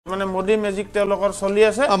মানে মোদি মেজিক তেওঁলোকৰ চলি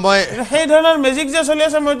আছে সেই ধৰণৰ মেজিক যে চলি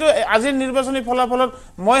আছে মইতো আজিৰ নিৰ্বাচনী ফলাফলত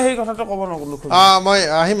মই সেই কথাটো ক'ব নগলো মই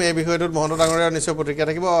আহিম এই বিষয়টোত মহন্ত ডাঙৰীয়াৰ নিশ্চয় প্ৰতিক্ৰিয়া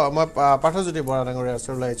থাকিব মই পাৰ্থজ্যোতি বৰা ডাঙৰীয়াৰ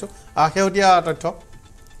ওচৰলৈ আহিছোঁ শেহতীয়া তথ্য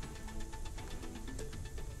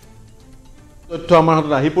আমাৰ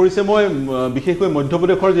হাতত আহি পৰিছে মই বিশেষকৈ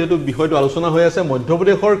মধ্যপ্ৰদেশৰ যেহেতু বিষয়টো আলোচনা হৈ আছে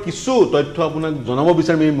মধ্যপ্ৰদেশৰ কিছু তথ্য আপোনাক জনাব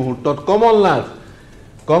বিচাৰিম এই মুহূৰ্তত কমল নাথ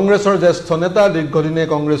কংগ্ৰেছৰ জ্যেষ্ঠ নেতা দীৰ্ঘদিনে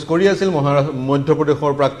কংগ্ৰেছ কৰি আছিল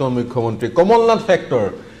মধ্যপ্ৰদেশৰ প্ৰাক্তন মুখ্যমন্ত্ৰী কমল নাথ ফেক্টৰ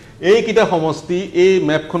এইকেইটা সমষ্টি এই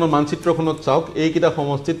মেপখনৰ মানচিত্ৰখনত চাওক এইকেইটা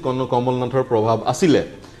সমষ্টিত কমল নাথৰ প্ৰভাৱ আছিলে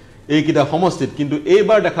এইকেইটা সমষ্টিত কিন্তু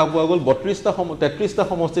এইবাৰ দেখা পোৱা গ'ল 33টা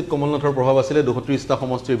সমষ্টিত কমল নাথৰ প্ৰভাৱ আছিলে 230টা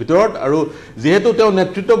সমষ্টিৰ ভিতৰত আৰু যেহেতু তেওঁ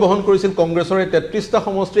নেতৃত্ব বহন কৰিছিল কংগ্ৰেছৰ এই 33টা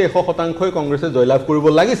সমষ্টি 100%ই কংগ্ৰেছে জয়লাভ কৰিব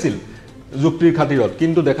লাগিছিল যুক্তিৰ খাতিৰত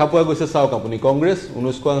কিন্তু দেখা পোৱা গৈছে চাওক আপুনি কংগ্ৰেছ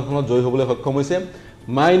 19খন আসনত জয় হ'বলৈ সক্ষম হৈছে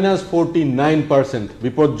 -49%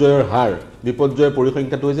 বিপৰ্যয়ৰ হাৰ বিপৰ্যয়ৰ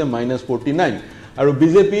পৰিসংখ্যাটো হৈছে -49 আৰু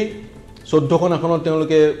বিজেপি 14খন আসনত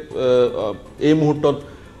তেওঁলোকে এই মুহূৰ্তত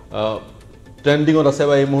ট্ৰেন্ডিঙত আছে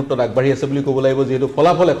বা এই মুহূৰ্তত আগবাঢ়ি আছে বুলি ক'ব লাগিব যেহেতু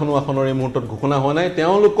ফলাফল এখনো আসনৰ এই মুহূৰ্তত ঘোষণা হোৱা নাই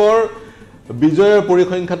তেওঁলোকৰ বিজয়ৰ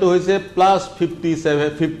পৰিসংখ্যাটো হৈছে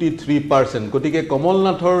 +53% গতিকে কমল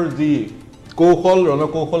নাথৰ যি কৌশল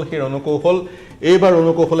ৰণকৌশল সেই ৰণকৌশল এইবাৰ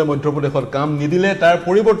ৰণকৌশলে মধ্যপ্ৰদেশত কাম নিদিলে তাৰ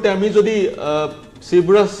পৰিৱৰ্তে আমি যদি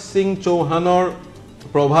শিৱৰাজ সিং চৌহানৰ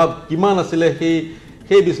প্ৰভাৱ কিমান আছিলে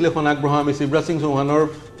সেই বিশ্লেষণ আগবঢ়াও আমি শিৱৰাজ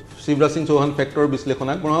সিং চৌহান ফেক্টৰ বিশ্লেষণ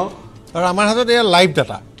আগবঢ়াও আৰু আমাৰ হাতত এয়া লাইভ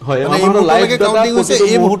ডাটা হয় আমাৰ লাইভ কাউন্টিং হৈছে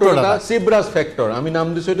এই মুহূৰ্তৰ ডাটা শিৱৰাজ ফেক্টৰ আমি নাম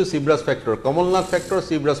দিছো এটো Shivraj factor Kamal Nath factor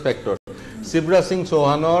Shivraj factor Shivraj Singh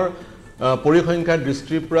চৌহানৰ পৰিসংখ্যাৰ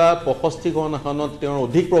দৃষ্টিৰ পৰা 65খন আসনত তেওঁৰ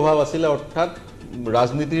অধিক প্ৰভাৱ আছিল অৰ্থাৎ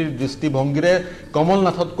ৰাজনীতিৰ দৃষ্টিভংগীৰে কমল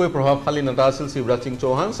নাথতকৈ প্ৰভাৱশালী নেতা আছিল শিৱৰাজ সিং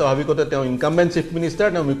চৌহান স্বাভাৱিকতে তেওঁ ইনকামবেন্ট চিফ মিনিষ্টাৰ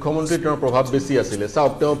তেওঁ মুখ্যমন্ত্ৰী তেওঁৰ প্ৰভাৱ বেছি আছিল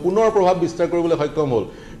চাওক তেওঁ পুনৰ প্ৰভাৱ বিস্তাৰ কৰিবলৈ সক্ষম হ'ল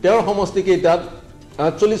তেওঁৰ সমষ্টি কেইটাত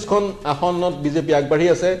 48খন আসনত বিজেপি আগবাঢ়ি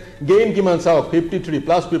আছে গেইন কিমান চাওক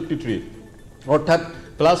 53 অৰ্থাৎ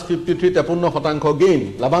 +53 53% গেইন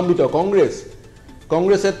লাভান্বিত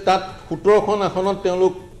কংগ্ৰেছে তাত 17খন আসনত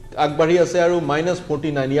তেওঁলোক আগবাঢ়ি আছে আৰু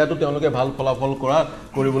 -49 ইয়াতো তেওঁলোকে ভাল ফলাফল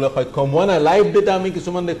কৰিবলৈ সক্ষম হোৱা নাই লাইভ ডেটা আমি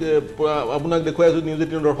কিছুমান আপোনাক দেখুৱাইছো নিউজ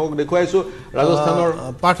 18 দৰ্শক দেখুৱাইছো ৰাজস্থানৰ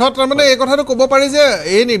পাঠত মানে এই কথাটো ক'ব পাৰি যে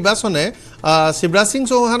এই নিৰ্বাচনে শিৱৰাজ সিং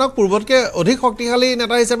চৌহানক পূৰ্বতকৈ অধিক শক্তিশালী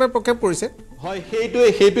নেতা হিচাপে প্ৰক্ষেপ কৰিছে হয়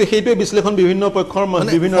সেইটোৱে বিশ্লেষণ বিভিন্ন পক্ষৰ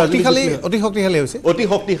বিভিন্ন অতি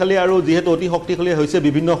শক্তিশালী আৰু যেহেতু অতি শক্তিশালী হৈছে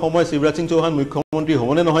বিভিন্ন সময় শিৱৰাজ সিং চৌহান মুখ্যমন্ত্ৰী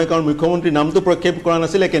হ'বনে নহয় কাৰণ মুখ্যমন্ত্ৰী নামটো প্ৰক্ষেপ কৰা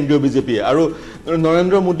নাছিলে কেন্দ্ৰীয় বিজেপি আৰু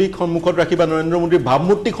নৰেন্দ্ৰ মোদীক সন্মুখত ৰাখি বা নৰেন্দ্ৰ মোদীৰ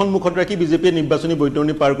ভাৱমূৰ্তিক সন্মুখত ৰাখি বিজেপিয়ে নিৰ্বাচনী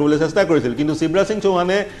বৈতৰণি পাৰ কৰিবলৈ চেষ্টা কৰিছিল কিন্তু শিৱৰাজ সিং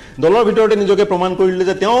চৌহানে দলৰ ভিতৰতে নিজকে প্ৰমাণ কৰিলে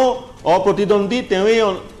যে তেওঁ অপ্ৰতিদ্বন্দ্বী তেওঁই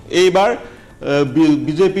এইবাৰ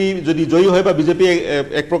বিজেপি যদি জয়ী হয় বা বিজেপি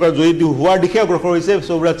এক প্ৰকাৰ জয়ী হোৱাৰ দিশে অগ্ৰসৰ হৈছে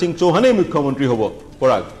শিৱৰাজ সিং চৌহানেই মুখ্যমন্ত্ৰী হ'ব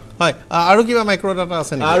পৰাগ হয় আৰু কিবা মাইক্ৰ ডাটা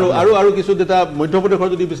আছে আৰু কিছু ডেটা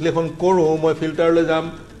মধ্যপ্ৰদেশৰ যদি বিশ্লেষণ কৰোঁ মই ফিল্টাৰলৈ যাম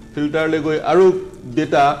ফিল্টাৰলৈ গৈ আৰু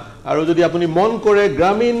ডেটা আৰু যদি আপুনি মন কৰে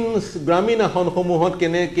গ্ৰামীণ আসনসমূহত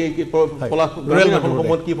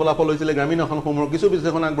কি ফলাফল হৈছিলে গ্ৰামীণ আসনসমূহৰ কিছু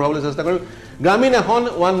বিশ্লেষণ আগবঢ়াবলৈ চেষ্টা কৰিম গ্ৰামীণ আসন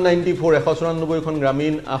 194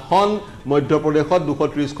 গ্ৰামীণ আসন মধ্যপ্ৰদেশত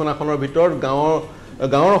 230খন আসনৰ ভিতৰত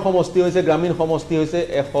গাঁৱৰ সমষ্টি হৈছে গ্ৰামীণ সমষ্টি হৈছে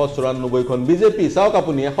 194খন বিজেপি চাওক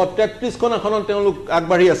আপুনি 133খন আসনত তেওঁলোক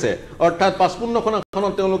আগবাঢ়ি আছে অৰ্থাৎ 55খন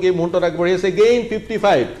আসনত তেওঁলোক এই মুহূৰ্তত আগবাঢ়ি আছে গেইন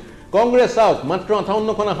 55 কংগ্ৰেছ চাওক মাত্ৰ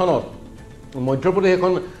 58খন আসনত মধ্যপ্ৰদেশ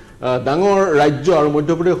এখন ডাঙৰ ৰাজ্য আৰু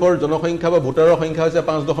মধ্যপ্ৰদেশৰ জনসংখ্যা বা ভোটাৰৰ সংখ্যা হৈছে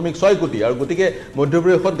 5.6 কোটি আৰু গতিকে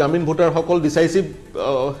মধ্যপ্ৰদেশত গ্ৰামীণ ভোটাৰসকল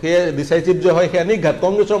ডিসাইচিভ যে হয় সেই নিঘাত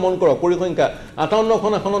কংগ্ৰেছৰ মন কৰক পৰিসংখ্যা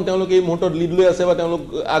 58খন আসনত তেওঁলোক এই মুহূৰ্তত লিড লৈ আছে বা তেওঁলোক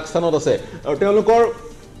আগস্থানত আছে আৰু তেওঁলোকৰ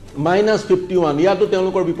 -51 ইয়াতো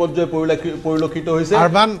তেওঁলোকৰ বিপৰ্যয় পৰিলক্ষিত হৈছে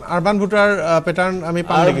আৰবান ভোটাৰ প্যাটাৰ্ন আমি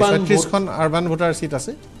পাম নেকি 36খন আৰবান ভোটাৰ সিট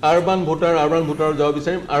আছে আৰবান ভোটাৰ যাব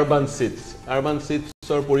বিচাৰিম আৰবান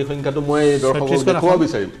সিটছৰ পৰিসংখ্যাটো মই দৰ্শকক দেখুৱাব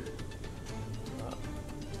বিচাৰিম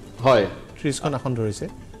হয় 30খন আসন ধৰিছে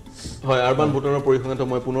হয় আৰবান ভোটাৰৰ পৰিসংখ্যাটো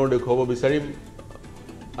মই পুনৰ দেখুৱাব বিচাৰিম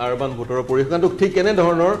আৰবান ভোটাৰৰ পৰিসংখ্যাটো ঠিক কেনে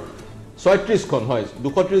ধৰণৰ 36খন হয়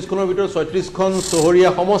 230খনৰ ভিতৰত 36খন চহৰীয়া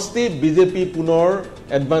সমষ্টি বিজেপি পুনৰ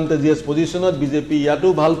এডভান্টেজিয়াছ পজিশনত বিজেপি ইয়াতো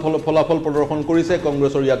ভাল ফলাফল প্ৰদৰ্শন কৰিছে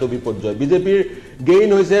কংগ্ৰেছৰ ইয়াতো বিপৰ্যয় বিজেপিৰ গেইন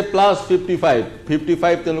হৈছে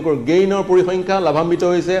 +55 তেওঁলোকৰ গেইনৰ পৰিসংখ্যা লাভান্বিত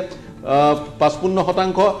হৈছে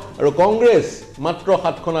 55% আৰু কংগ্ৰেছ মাত্ৰ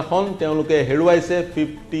 7খন আসন তেওঁলোকে হেৰুৱাইছে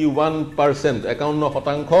 51%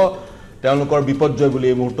 51% তেওঁলোকৰ বিপৰ্যয় বুলি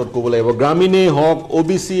এই মুহূৰ্তত ক'ব লাগিব গ্ৰামীণেই হওক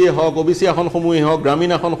ওবিচি আসনসমূহেই হওক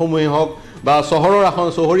গ্ৰামীণ আসনসমূহেই হওক বা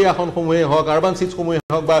চহৰীয়া আসনসমূহেই হওক আৰবান সিটসমূহেই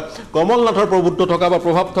হওক বা কমল নাথৰ প্ৰভুত্ব থকা বা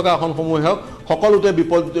প্ৰভাৱ থকা আসনসমূহেই হওক সকলোতে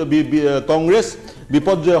কংগ্ৰেছ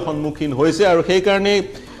বিপৰ্যয়ৰ সন্মুখীন হৈছে আৰু সেই কাৰণে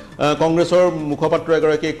কংগ্ৰেছৰ মুখপাত্ৰ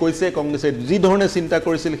এগৰাকীয়ে কৈছে কংগ্ৰেছে যি ধৰণে চিন্তা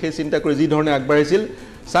কৰিছিল সেই চিন্তা কৰি যি ধৰণে আগবাঢ়িছিল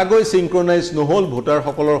সাগৈ সিনক্ৰনাইজ নহল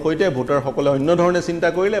ভোটাৰসকলৰ সৈতে ভোটাৰসকলে অন্য ধৰণে চিন্তা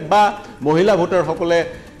কৰিলে বা মহিলা ভোটাৰসকলে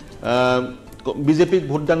বিজেপিক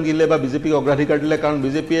ভোটদান দিলে বা বিজেপিক অগ্ৰাধিকাৰ দিলে কাৰণ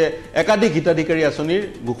বিজেপিয়ে একাধিক হিতাধিকাৰী আঁচনিৰ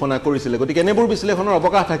ঘোষণা কৰিছিলে গতিকে এনেবোৰ বিশ্লেষণৰ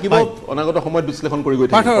অৱকাশ থাকিব অনাগত সময়ত বিশ্লেষণ কৰি গৈ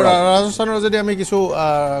থাকিব ৰাজস্থানৰ যদি আমি কিছু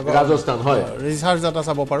ৰাজস্থান হয় ৰিচাৰ্জ ডাটা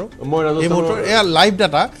চাব পাৰো মই ৰাজস্থানৰ এয়া লাইভ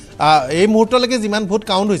ডাটা এই মুহূৰ্তলৈকে যিমান ভোট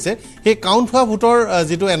কাউণ্ট হৈছে সেই কাউণ্ট হোৱা ভোটৰ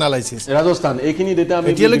যিটো এনালাইচিছ ৰাজস্থান এইখিনি ডেটা আমি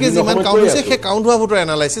এতিয়ালৈকে যিমান কাউণ্ট হৈছে সেই কাউণ্ট হোৱা ভোটৰ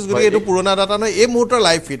এনালাইচিছ গতিকে এইটো পুৰণা ডাটা নহয় এই মুহূৰ্তৰ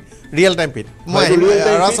live feed real time feed মই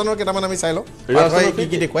ৰাজস্থানৰ কেইটামান আমি চাই লওঁ কি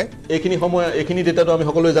কি দেখুৱাই এইখিনি ডেটাটো আমি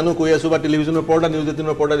সকলোৱে জানো কৈ আছো বা টেলিভিছনৰ পৰ্দা নিউজ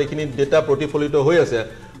 18ৰ পৰ্দাত এইখিনি ডেটা প্ৰতিফলিত হৈ আছে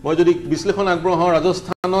মই যদি বিশ্লেষণ আগবঢ়াওঁ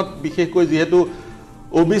ৰাজস্থানত বিশেষকৈ যিহেতু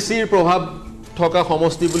ওবিচিৰ প্ৰভাৱ থকা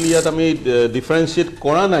সমষ্টি বুলি ইয়াত আমি ডিফাৰেন্সিয়েট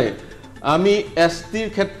কৰা নাই আমি এসটিৰ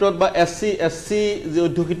ক্ষেত্ৰত বা এসসি যে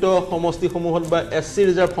অধ্যুষিত সমষ্টিসমূহত বা এসসি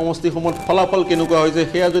ৰিজাৰ্ভ সমষ্টিসমূহত ফলাফল কেনেকুৱা হৈছে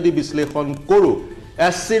সেয়া যদি বিশ্লেষণ কৰোঁ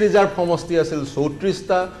এসসি ৰিজাৰ্ভ সমষ্টি আছিল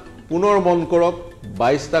 34টা পুনৰ মন কৰক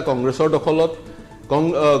 22টা কংগ্ৰেছৰ দখলত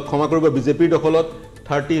ক্ষমা কৰিব বিজেপিৰ দখলত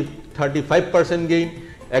 35% গেইন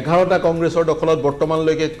 11টা কংগ্ৰেছৰ দখলত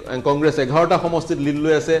বৰ্তমানলৈকে কংগ্ৰেছ 11টা সমষ্টিত লিড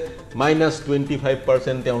লৈ আছে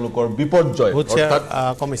 -25% তেওঁলোকৰ বিপৰ্যয় অৰ্থাৎ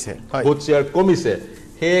কমিছে ভোট শ্বেয়াৰ কমিছে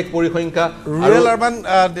সেই এক পৰিসংখ্যা ৰুৰেল আৰবান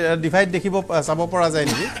ডিভাইড দেখিব চাব পৰা যায়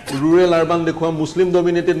নেকি ৰুৰেল আৰবান দেখুৱা মুছলিম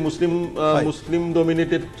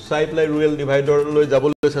ডমিনেটেড চাই পেলাই ৰুৰেল ডিভাইডৰলৈ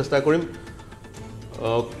যাবলৈ চেষ্টা কৰিম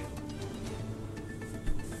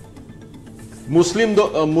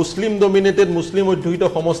মুছলিম ডমিনেটেড মুছলিম অধ্যুষিত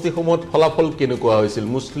সমষ্টিসমূহত ফলাফল কেনেকুৱা হৈছিল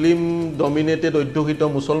মুছলিম ডমিনেটেড অধ্যুষিত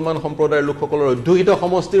মুছলমান সম্প্ৰদায়ৰ লোকসকলৰ অধ্যুষিত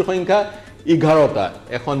সমষ্টিৰ সংখ্যা 11টা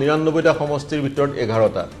 199টা সমষ্টিৰ ভিতৰত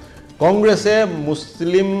 11টা কংগ্ৰেছে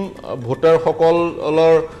মুছলিম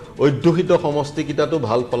ভোটাৰসকলৰ অধ্যুষিত সমষ্টিকিটাটো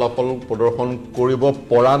ভাল ফলাফল প্ৰদৰ্শন কৰিব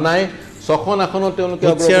পৰা নাই 6খন আসনত তেওঁলোকে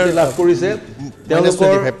অগ্ৰগতি লাভ কৰিছে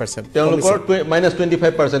তেওঁলোকৰ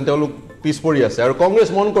 -25% তেওঁলোক পিছ পৰি আছে আৰু কংগ্ৰেছ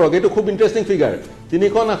মন কৰক এইটো খুব ইন্টাৰেষ্টিং ফিগাৰ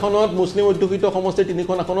 3খন আসনত মুছলিম অধ্যুষিত সমষ্টি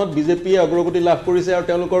 3খন আসনত বিজেপিয়ে অগ্ৰগতি লাভ কৰিছে আৰু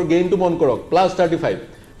তেওঁলোকৰ গেইনটো মন কৰক +35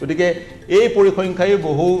 গতিকে এই পৰিসংখ্যাই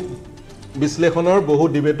বহু বিশ্লেষণৰ বহু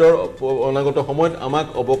ডিবেটৰ অনাগত সময়ত আমাক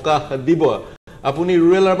অৱকাশ দিব আপুনি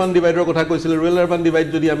ৰুৰেল আৰবান ডিভাইডৰ কথা কৈছিল ৰুৰেল আৰবান ডিভাইড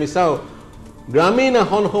যদি আমি চাওঁ গ্ৰামীণ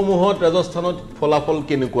আসনসমূহত ৰাজস্থানত ফলাফল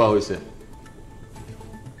কেনেকুৱা হৈছে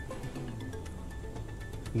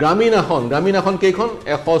গ্ৰামীণ আসন কেইখন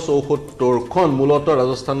 174খন মূলত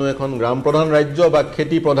ৰাজস্থানৰ এখন গ্ৰাম প্ৰধান ৰাজ্য বা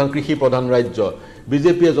খেতি প্ৰধান কৃষি প্ৰধান ৰাজ্য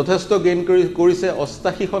বিজেপিয়ে যথেষ্ট গেইন কৰিছে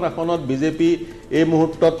 88খন আসনত বিজেপি এই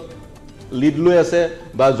মুহূৰ্তত লিড লৈ আছে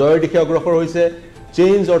বা জয়ৰ দিশে অগ্ৰসৰ হৈছে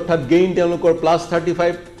চেঞ্জ অৰ্থাৎ গেইন তেওঁলোকৰ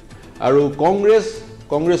 +35 আৰু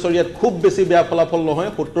কংগ্ৰেছৰ ইয়াত খুব বেছি বেয়া ফলাফল নহয়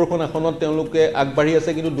 70খন আসনত তেওঁলোকে আগবাঢ়ি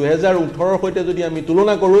আছে কিন্তু 2018ৰ সৈতে যদি আমি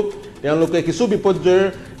তুলনা কৰোঁ তেওঁলোকে কিছু বিপৰ্যয়ৰ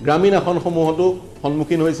গ্ৰামীণ আসনসমূহতো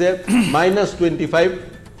সন্মুখীন হৈছে -25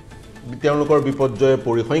 তেওঁলোকৰ বিপৰ্যয়ৰ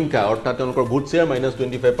পৰিসংখ্যা অৰ্থাৎ তেওঁলোকৰ ভোট শ্বেয়াৰ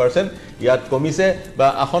 -25% ইয়াত কমিছে বা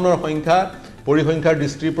আসনৰ সংখ্যা পৰিসংখ্যাৰ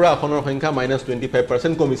দৃষ্টিৰ পৰা আসনৰ সংখ্যা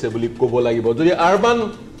 -25% কমিছে বুলি ক'ব লাগিব যদি আৰবান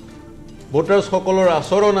ভোটাৰসকলৰ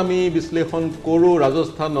আচৰণ আমি বিশ্লেষণ কৰোঁ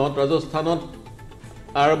ৰাজস্থানত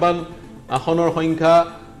আৰবান আসনৰ সংখ্যা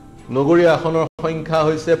নগৰীয়া আসনৰ সংখ্যা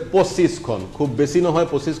হৈছে 25খন খুব বেছি নহয়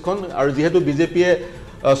 25খন আৰু যেহেতু বিজেপিয়ে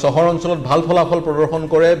চহৰ অঞ্চলত ভাল ফলাফল প্ৰদৰ্শন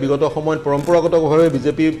কৰে বিগত সময়ত পৰম্পৰাগতভাৱে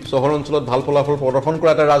বিজেপি চহৰ অঞ্চলত ভাল ফলাফল প্ৰদৰ্শন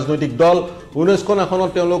কৰা এটা ৰাজনৈতিক দল 19খন আসনত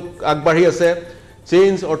তেওঁলোক আগবাঢ়ি আছে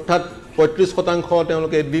চেঞ্জ অৰ্থাৎ 35%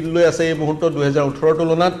 তেওঁলোকে লিড লৈ আছে এই মুহূৰ্তত 2018ৰ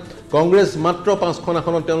তুলনাত কংগ্ৰেছ মাত্ৰ 5খন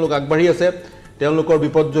আসনত তেওঁলোক আগবাঢ়ি আছে তেওঁলোকৰ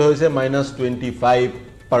বিপৰ্যয় হৈছে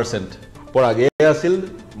 -25% पर आगे आसिल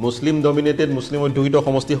मुस्लिम डमिनेटेड मुस्लिम अध्यুষিত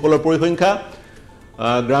সমষ্টিসকলৰ পৰিসংখ্যা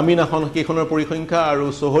গ্ৰামীণ আসন কেইখনৰ পৰিসংখ্যা আৰু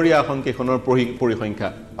চহৰীয়া আসন কেইখনৰ পৰিসংখ্যা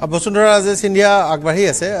বসুন্ধৰা ৰাজে সিন্ধিয়া আগবাঢ়ি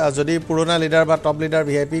আছে যদি পুৰণা লিডাৰ বা টপ লিডাৰ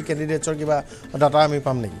ভিআইপি ক্যান্ডিডেটছৰ কিবা ডাটা আমি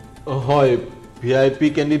পাম নেকি হয় ভিআইপি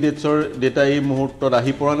ক্যান্ডিডেটছৰ ডেটা এই মুহূৰ্তত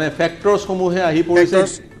আহি পৰা নাই ফ্যাক্টৰছ সমূহে আহি পৰিছে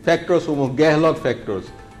ফ্যাক্টৰছ সমূহ গেহলত ফ্যাক্টৰছ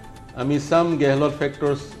আমি সাম গেহলত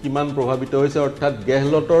ফ্যাক্টৰছ কিমান প্ৰভাৱিত হৈছে অৰ্থাৎ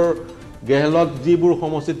গেহলত যিবোৰ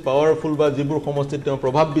সমষ্টিত পাৱাৰফুল বা যিবোৰ সমষ্টিত তেওঁ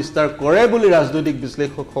প্ৰভাৱ বিস্তাৰ কৰে বুলি ৰাজনৈতিক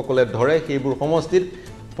বিশ্লেষকসকলে ধৰে সেইবোৰ সমষ্টিত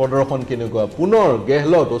প্ৰদৰ্শন কেনেকুৱা পুনৰ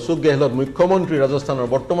অশোক গেহলত মুখ্যমন্ত্ৰী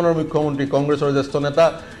ৰাজস্থানৰ বৰ্তমানৰ মুখ্যমন্ত্ৰী কংগ্ৰেছৰ জ্যেষ্ঠ নেতা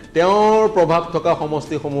তেওঁৰ প্ৰভাৱ থকা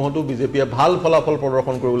সমষ্টিসমূহতো বিজেপিয়ে ভাল ফলাফল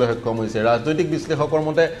প্ৰদৰ্শন কৰিবলৈ সক্ষম হৈছে ৰাজনৈতিক বিশ্লেষকৰ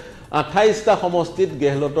মতে 28টা সমষ্টিত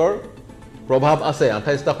গেহলতৰ প্ৰভাৱ আছে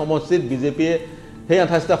 28টা সমষ্টিত বিজেপিয়ে সেই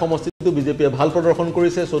 28টা সমষ্টিটো বিজেপিয়ে ভাল প্ৰদৰ্শন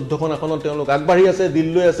কৰিছে 14খন আসনত তেওঁলোক আগবাঢ়ি আছে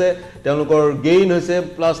দিল্লী আছে তেওঁলোকৰ গেইন হৈছে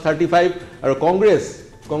 +35 আৰু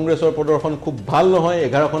কংগ্ৰেছৰ প্ৰদৰ্শন খুব ভাল নহয়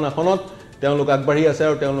 11খন আসনত তেওঁলোক আগবাঢ়ি আছে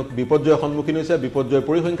আৰু তেওঁলোক বিপৰ্যয়ৰ সন্মুখীন হৈছে বিপৰ্যয়ৰ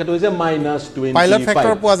পৰিসংখ্যাটো হৈছে -25 পাইলট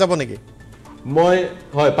ফেক্টৰ পোৱা যাব নেকি মই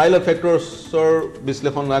হয় পাইলট ফেক্টৰছৰ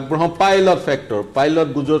বিশ্লেষণ আগবঢ়াও পাইলট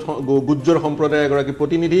গুজ্জৰ সম্প্ৰদায়ৰ এগৰাকী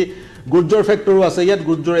প্ৰতিনিধি গুজ্জৰ ফেক্টৰো আছে ইয়াত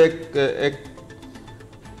গুজ্জৰ এক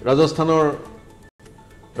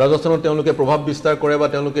ৰাজস্থানৰ তেওঁলোকে প্ৰভাৱ বিস্তাৰ কৰে বা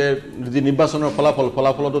তেওঁলোকে যি নিৰ্বাচনৰ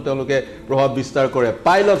ফলাফলতো তেওঁলোকে প্ৰভাৱ বিস্তাৰ কৰে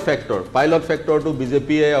পাইলট ফেক্টৰটো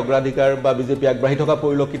বিজেপিয়ে অগ্ৰাধিকাৰ বা বিজেপি আগবাঢ়ি থকা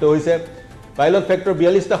পৰিলক্ষিত হৈছে পাইলট ফেক্টৰ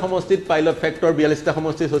 42টা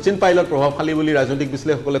সমষ্টিত শচীন পাইলট প্ৰভাৱশালী বুলি ৰাজনৈতিক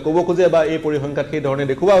বিশ্লেষকসকলে ক'ব খোজে বা এই পৰিসংখ্যাত সেই ধৰণে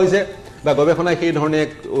দেখুওৱা হৈছে বা গৱেষণাই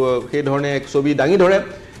সেই ধৰণে এক ছবি দাঙি ধৰে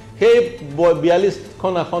সেই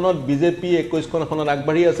 42খন আসনত বিজেপি 21খন আসনত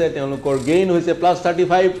আগবাঢ়ি আছে তেওঁলোকৰ গেইন হৈছে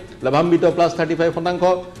 +35 লাভান্বিত +35%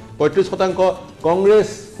 35% কংগ্ৰেছ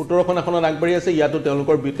 17খন আসনত আগবাঢ়ি আছে ইয়াতো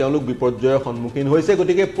তেওঁলোক বিপৰ্যয়ৰ সন্মুখীন হৈছে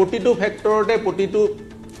গতিকে প্ৰতিটো ফেক্টৰতে প্ৰতিটো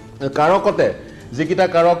কাৰকতে যিকিটা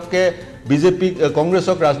কাৰককে বিজেপি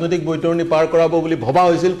কংগ্ৰেছক ৰাজনৈতিক বৈতৰণি পাৰ কৰাব বুলি ভবা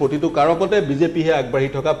হৈছিল প্ৰতিটো কাৰকতে বিজেপিহে আগবাঢ়ি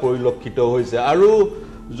থকা পৰিলক্ষিত হৈছে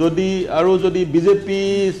আৰু যদি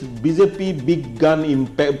বিজেপি বিজ্ঞান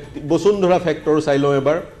ইম্পেক্ট বসুন্ধৰা ফেক্টৰ চাই লওঁ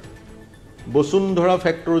এবাৰ বসুন্ধৰা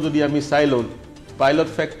ফেক্টৰ যদি আমি চাই লওঁ পাইলট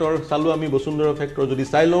ফেক্টৰ চালো আমি বসুন্ধৰা ফেক্টৰ যদি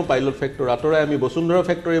চাই লওঁ পাইলট ফেক্টৰ আঁতৰাই আমি বসুন্ধৰা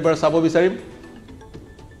ফেক্টৰ এবাৰ চাব বিচাৰিম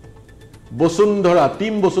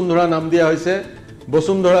টিম বসুন্ধৰা নাম দিয়া হৈছে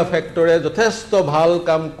বসুন্ধৰা ফেক্টৰে যথেষ্ট ভাল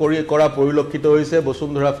কাম কৰা পৰিলক্ষিত হৈছে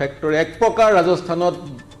বসুন্ধৰা ফেক্টৰে এক প্ৰকাৰ ৰাজস্থানত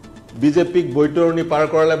বিজেপিক বৈতৰণি পাৰ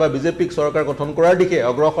কৰালে বা বিজেপিক চৰকাৰ গঠন কৰাৰ দিশে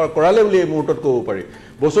অগ্ৰসৰ কৰালে বুলি এই মুহূৰ্তত ক'ব পাৰি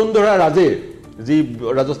বসুন্ধৰা ৰাজে যি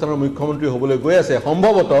ৰাজস্থানৰ মুখ্যমন্ত্ৰী হ'বলৈ গৈ আছে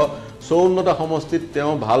সম্ভৱতঃ 54টা সমষ্টিত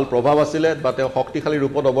তেওঁ ভাল প্ৰভাৱ আছিলে বা তেওঁ শক্তিশালী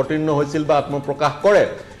ৰূপত অৱতীৰ্ণ হৈছিল বা আত্মপ্ৰকাশ কৰে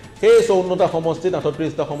সেই 54টা সমষ্টিত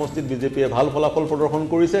 38টা সমষ্টিত বিজেপিয়ে ভাল ফলাফল প্ৰদৰ্শন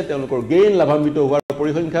কৰিছে তেওঁলোকৰ গেইন লাভান্বিত হোৱাৰ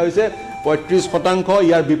পৰিসংখ্যা হৈছে 35%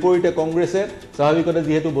 ইয়াৰ বিপৰীতে কংগ্ৰেছে স্বাভাৱিকতে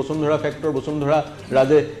যেহেতু বসুন্ধৰা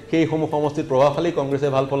ৰাজে সেই সমষ্টিত প্ৰভাৱশালী কংগ্ৰেছে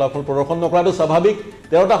ভাল ফলাফল প্ৰদৰ্শন নকৰাটো স্বাভাৱিক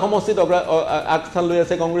 13টা সমষ্টিত আগস্থান লৈ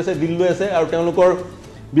আছে কংগ্ৰেছে দিল্লী লৈ আছে আৰু তেওঁলোকৰ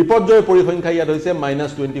বিপৰ্যয়ৰ পৰিসংখ্যা ইয়াত হৈছে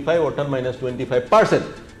 -25 অৰ্থাৎ -25%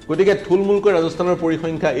 গতিকে থুলমূলকৈ ৰাজস্থানৰ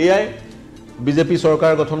পৰিসংখ্যা এয়াই বিজেপি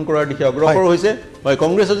চৰকাৰ গঠন কৰাৰ দিশে অগ্ৰসৰ হৈছে হয়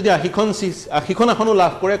কংগ্ৰেছে যদি 80খন আসনো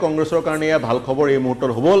লাভ কৰে কংগ্ৰেছৰ কাৰণে এয়া ভাল খবৰ এই মুহূৰ্তত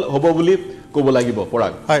হ'ব বুলি ক'ব লাগিব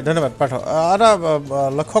পৰাগ হয় ধন্যবাদ পাৰ্থ আৰু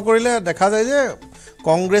লক্ষ্য কৰিলে দেখা যায় যে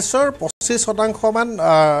কংগ্ৰেছৰ 25% মান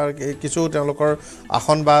কিছু তেওঁলোকৰ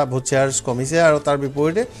আসন বা ভোট শ্বেয়াৰ্ছ কমিছে আৰু তাৰ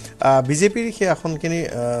বিপৰীতে বিজেপিৰ সেই আসনখিনি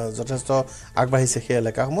যথেষ্ট আগবাঢ়িছে সেই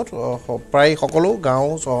এলেকাসমূহত প্ৰায় সকলো গাঁও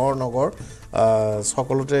চহৰ নগৰ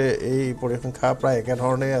সকলোতে এই পৰিসংখ্যা প্ৰায়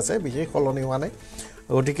একেধৰণে আছে বিশেষ সলনি হোৱা নাই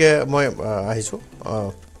গতিকে মই আহিছোঁ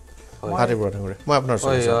মই আপোনাৰ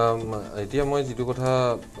এতিয়া মই যিটো কথা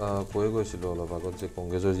কৈ গৈছিলোঁ অলপ আগত যে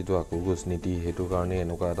কংগ্ৰেছৰ যিটো আকোৰগোজ নীতি সেইটো কাৰণে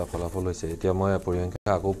এনেকুৱা এটা ফলাফল হৈছে এতিয়া মই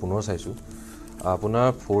পৰিসংখ্যা আকৌ পুনৰ চাইছোঁ আপোনাৰ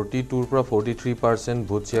 42ৰ পৰা 43%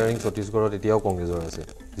 ভোট শ্বেয়াৰিং ছত্তীশগড়ত এতিয়াও কংগ্ৰেছৰ আছে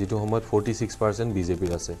যিটো সময়ত 46%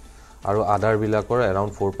 বিজেপিৰ আছে আৰু আদাৰবিলাকৰ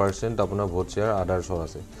এৰাউণ্ড 4% আপোনাৰ ভোট শ্বেয়াৰ আদাৰ্ছৰ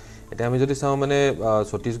আছে এতিয়া আমি যদি চাওঁ মানে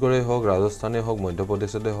ছত্তীশগড়ে হওক ৰাজস্থানে হওক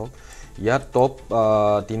মধ্যপ্ৰদেশতে হওক ইয়াত টপ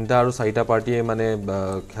 3টা আৰু 4টা পাৰ্টিয়ে মানে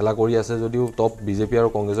খেলা কৰি আছে যদিও টপ বিজেপি আৰু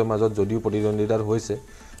কংগ্ৰেছৰ মাজত যদিও প্ৰতিদ্বন্দ্বিতাত হৈছে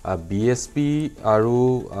বিএছপি আৰু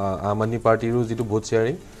আম আদমি পাৰ্টিৰো যিটো ভোট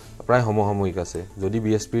শ্বেয়াৰিং প্ৰায় সমসাময়িক আছে যদি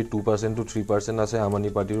বিএছপিৰ 2% to 3% আছে আম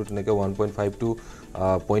আদমি পাৰ্টিৰো তেনেকৈ 1.5 to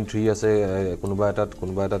 0.3 আছে কোনোবা এটাত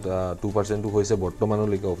 2%টো হৈছে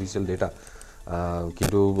বৰ্তমানলৈকে অফিচিয়েল ডেটা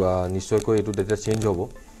কিন্তু নিশ্চয়কৈ এইটো ডেটা চেঞ্জ হ'ব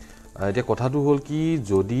এতিয়া কথাটো হ'ল কি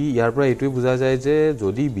যদি ইয়াৰ পৰা এইটোৱে বুজা যায় যে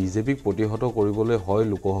যদি বিজেপিক প্ৰতিহত কৰিবলৈ হয়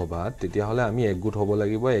লোকসভাত তেতিয়াহ'লে আমি একগোট হ'ব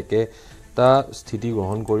লাগিব একেটা স্থিতি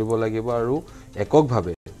গ্ৰহণ কৰিব লাগিব আৰু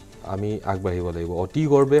এককভাৱে আমি আগবাঢ়িব লাগিব অতি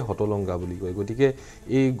গৰ্বে হতলংকা বুলি কয় গতিকে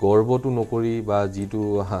এই গৰ্বটো নকৰি বা যিটো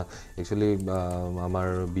একচুৱেলি আমাৰ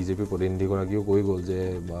বিজেপি প্ৰতিনিধিগৰাকীও কৈ গ'ল যে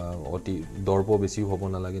অতি দৰ্প বেছি হ'ব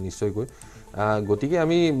নালাগে নিশ্চয়কৈ গতিকে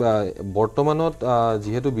আমি বৰ্তমানত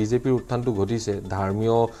যেহেতু বিজেপিৰ উত্থানটো ঘটিছে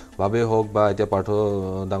ধৰ্মীয়ভাৱে হওক বা এতিয়া পাৰ্থ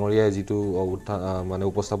ডাঙৰীয়াই যিটো মানে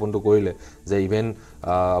উপস্থাপনটো কৰিলে যে ইভেন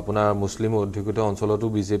আপোনাৰ মুছলিম অধ্যুষিত অঞ্চলতো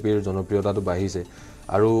বিজেপিৰ জনপ্ৰিয়তাটো বাঢ়িছে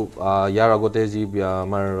আৰু ইয়াৰ আগতে যি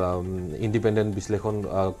আমাৰ ইণ্ডিপেণ্ডেণ্ট বিশ্লেষণ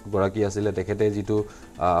গৰাকী আছিলে তেখেতে যিটো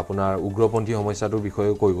আপোনাৰ উগ্ৰপন্থী সমস্যাটোৰ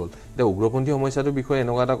বিষয়ে কৈ গ'ল এতিয়া উগ্ৰপন্থী সমস্যাটোৰ বিষয়ে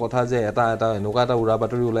এনেকুৱা এটা কথা যে এটা এনেকুৱা এটা উৰা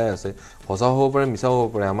বাতৰি ওলাই আছে সঁচা হ'ব পাৰে মিছাও হ'ব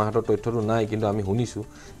পাৰে আমাৰ হাতত তথ্যটো নাই কিন্তু আমি শুনিছোঁ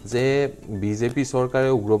যে বিজেপি চৰকাৰে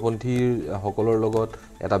উগ্ৰপন্থীৰ সকলৰ লগত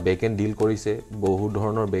এটা বেক এণ্ড ডিল কৰিছে বহুত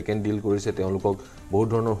ধৰণৰ বেক এণ্ড ডিল কৰিছে তেওঁলোকক বহুত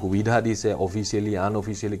ধৰণৰ সুবিধা দিছে অফিচিয়েলি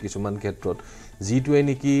আনঅফিচিয়েলি কিছুমান ক্ষেত্ৰত যিটোৱে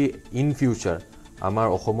নেকি ইন ফিউচাৰ আমাৰ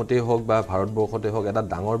অসমতে হওক বা ভাৰতবৰ্ষতে হওক এটা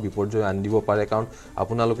ডাঙৰ বিপৰ্যয় আনি দিব পাৰে কাৰণ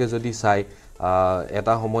আপোনালোকে যদি চাই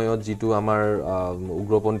এটা সময়ত যিটো আমাৰ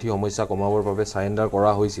উগ্ৰপন্থী সমস্যা কমাবৰ বাবে সাৰেন্ডাৰ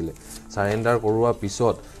কৰা হৈছিল সাৰেন্ডাৰ কৰোৱাৰ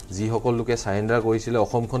পিছত যিসকল লোকে সাৰেন্ডাৰ কৰিছিলে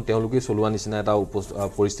অসমখন তেওঁলোকে চলোৱা নিচিনা এটা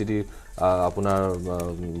পৰিস্থিতি আপোনাৰ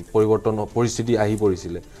পৰিস্থিতি আহি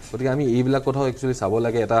পৰিছিলে গতিকে আমি এইবিলাক কথাও একচুৱেলি চাব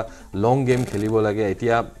লাগে এটা লং গেম খেলিব লাগে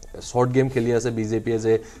এতিয়া শৰ্ট গেম খেলি আছে বিজেপিয়ে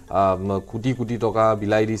যে কোটি কোটি টকা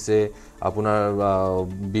বিলাই দিছে আপোনাৰ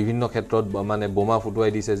বিভিন্ন ক্ষেত্ৰত মানে বোমা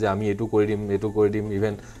ফুটুৱাই দিছে যে আমি এইটো কৰি দিম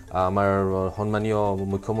ইভেন আমাৰ সন্মানীয়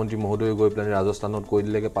মুখ্যমন্ত্ৰী মহোদয় গৈ পেলাই ৰাজস্থানত কৈ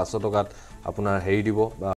দিলেগে 500 টকাত আপোনাৰ হেৰি দিব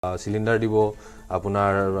সিলিণ্ডাৰ দিব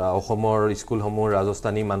আপোনাৰ অসমৰ স্কুলসমূহ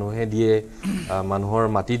ৰাজস্থানী মানুহে দিয়ে মানুহৰ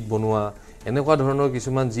মাটিত বনোৱা এনেকুৱা ধৰণৰ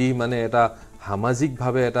কিছুমান যি মানে এটা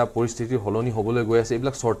সামাজিকভাৱে এটা পৰিস্থিতি হলনি হ'বলৈ গৈ আছে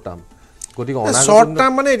এইবিলাক শৰ্ট টাৰ্ম গতিকে শৰ্ট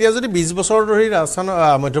টাৰ্ম মানে এতিয়া যদি 20 বছৰ ধৰি ৰাজস্থান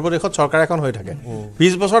মধ্যপ্ৰদেশত চৰকাৰ এখন হৈ থাকে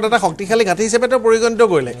 20 বছৰত এটা শক্তিশালী ঘাটি হিচাপে তেওঁ পৰিগণিত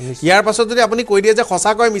কৰিলে ইয়াৰ পাছত যদি আপুনি কৈ দিয়ে যে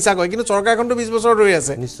সঁচা কয় মিছা কয় কিন্তু চৰকাৰখনটো 20 বছৰ ধৰি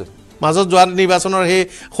আছে নিশ্চয় মাজত যোৱা নিৰ্বাচনৰ সেই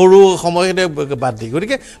সৰু সময়তে বাদ দি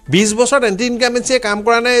গতিকে 20 বছৰত এণ্টি ইনকামেঞ্চিয়ে কাম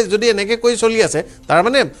কৰা নাই যদি এনেকৈ কৈ চলি আছে তাৰ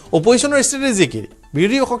মানে অপজিশ্যনৰ ষ্ট্ৰেটেজি কি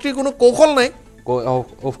বিৰোধী শক্তিৰ কোনো কৌশল নাই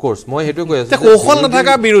অফ কোৰ্স মই হেতু কৈ আছো কৌশল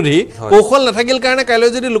নাথাকা বিৰোধী কৌশল নাথাকিল কাৰণে কাইলৈ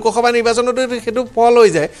যদি লোকসভা নিৰ্বাচনত হেতু ফল হৈ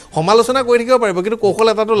যায় সমালোচনা কৰি থাকিব পাৰিব কিন্তু কৌশল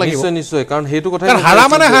এটাটো লাগিব নিশ্চয় কাৰণ হেতু কথা হাৰা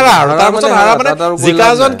মানে হাৰা আৰু তাৰ পাছত হাৰা মানে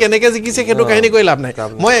জিকাজন কেনেকে জিকিছে হেতু কাহিনী কৈ লাভ নাই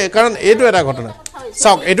মই কাৰণ এইটো এটা ঘটনা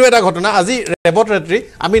চাওক এইটো এটা ঘটনা আজি ৰেবত ৰেত্ৰী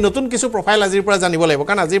আমি নতুন কিছু প্ৰফাইল আজিৰ পৰা জানিব লাগিব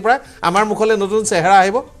কাৰণ আজিৰ পৰা আমাৰ মুখলৈ নতুন চেহেৰা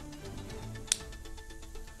আহিব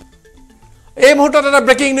এই মুহূৰ্তত এটা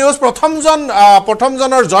ব্ৰেকিং নিউজ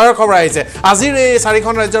প্ৰথমজনৰ জয়ৰ খবৰ আহিছে আজিৰ এই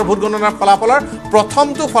চাৰিখন ৰাজ্যৰ ভোট গণনাৰ ফলাফলৰ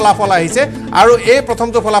প্ৰথমটো ফলাফল আহিছে আৰু এই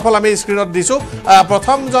প্ৰথমটো ফলাফল আমি স্ক্ৰীনত দিছো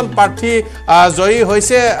প্ৰথমজন প্ৰাৰ্থী জয়ী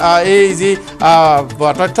হৈছে এই যি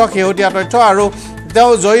তথ্য শেহতীয়া তথ্য আৰু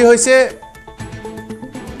তেওঁ জয়ী হৈছে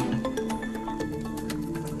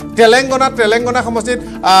তেলেংগানা সমষ্টিত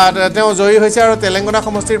তেওঁ জয়ী হৈছে আৰু তেলেংগানা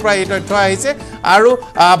সমষ্টিৰ পৰা এই তথ্য আহিছে আৰু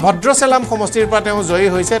ভদ্ৰচেলাম সমষ্টিৰ পৰা তেওঁ জয়ী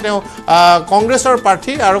হৈছে তেওঁ কংগ্ৰেছৰ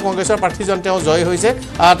প্ৰাৰ্থী আৰু কংগ্ৰেছৰ প্ৰাৰ্থীজন তেওঁ জয়ী হৈছে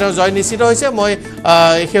তেওঁ জয় নিশ্চিত হৈছে মই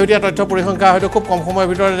শেহতীয়া তথ্য পৰিসংখ্যা হয়তো খুব কম সময়ৰ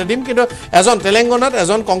ভিতৰতে দিম কিন্তু তেলেংগানাত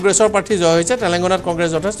এজন কংগ্ৰেছৰ প্ৰাৰ্থী জয় হৈছে তেলেংগানাত কংগ্ৰেছ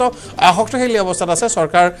যথেষ্ট শক্তিশালী অৱস্থাত আছে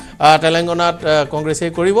চৰকাৰ তেলেংগানাত কংগ্ৰেছে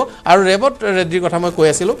কৰিব আৰু ৰেবত ৰেড্ডিৰ কথা মই কৈ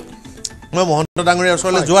আছিলোঁ মই মহন্ত ডাঙৰীয়াৰ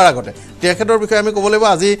ওচৰলৈ যোৱাৰ আগতে তেখেতৰ বিষয়ে আমি ক'ব লাগিব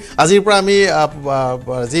আজিৰ পৰা আমি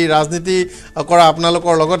যি ৰাজনীতি কৰা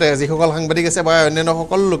আপোনালোকৰ লগতে যিসকল সাংবাদিক আছে বা অন্যান্য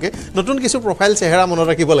সকলো লোকে নতুন কিছু প্ৰফাইল চেহেৰা মনত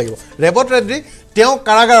ৰাখিব লাগিব ৰেবত ৰেড্ডি তেওঁ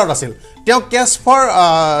কাৰাগাৰত আছিল তেওঁ কেছ ফৰ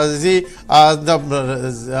যি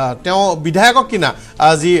তেওঁ বিধায়কক কিনা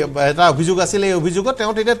যি এটা অভিযোগ আছিল এই অভিযোগত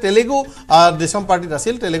তেওঁ তেতিয়া তেলেগু দেশম পাৰ্টিত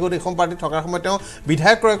আছিল তেলেগু দেশম পাৰ্টিত থকাৰ সময়ত তেওঁ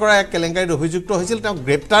বিধায়ক ক্ৰয় কৰা এক কেলেংকাৰীত অভিযুক্ত হৈছিল তেওঁ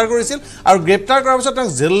গ্ৰেপ্তাৰ কৰিছিল আৰু গ্ৰেপ্তাৰ কৰাৰ পিছত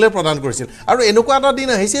তেওঁক জেললৈ প্ৰদান কৰিছিল আৰু এনেকুৱা এটা দিন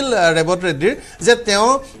আহিছিল ৰেবত ৰেড্ডিৰ যে তেওঁ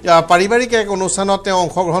পাৰিবাৰিক এক অনুষ্ঠানত তেওঁ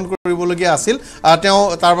অংশগ্ৰহণ কৰিবলগীয়া আছিল তেওঁ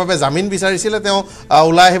তাৰ বাবে জামিন বিচাৰিছিলে তেওঁ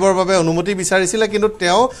ওলাই আহিবৰ বাবে অনুমতি বিচাৰিছিলে কিন্তু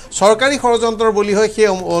তেওঁ চৰকাৰী ষড়যন্ত্ৰৰ বলি হৈ সেই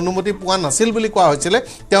অনুমতি পোৱা নাছিল বুলি কোৱা হৈছিলে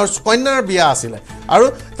তেওঁৰ কন্যাৰ বিয়া আছিলে আৰু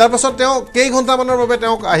তাৰ পাছত তেওঁ কেই ঘণ্টামানৰ বাবে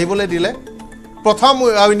তেওঁক আহিবলৈ দিলে প্ৰথম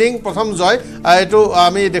উইনিং প্ৰথম জয় এইটো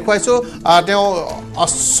আমি দেখুৱাইছোঁ তেওঁ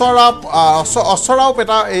অশ্বৰাও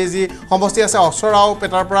পেটা এই যি সমষ্টি আছে অশ্বৰাও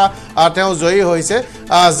পেটাৰ পৰা তেওঁ জয়ী হৈছে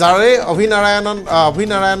যাৰে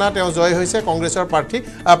অভিনাৰায়ণা তেওঁ জয়ী হৈছে কংগ্ৰেছৰ প্ৰাৰ্থী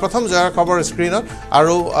প্ৰথম জয়ৰ খবৰ স্ক্ৰীনত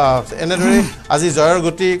আৰু এনেদৰে আজি জয়ৰ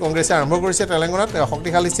গতি কংগ্ৰেছে আৰম্ভ কৰিছে তেলেংগানাত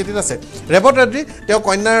শক্তিশালী স্থিতিত আছে ৰেবত ৰেড্ডি তেওঁ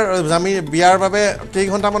কন্যাৰ জামিন বিয়াৰ বাবে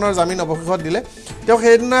কেইঘণ্টামানৰ জামিন অৱশেষত দিলে তেওঁ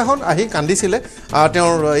সেইদিনাখন আহি কান্দিছিলে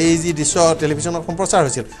তেওঁৰ এই যি দৃশ্য টেলিভিশ্যনত সম্প্ৰচাৰ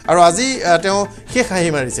হৈছিল আৰু আজি তেওঁ শেষ হাঁহি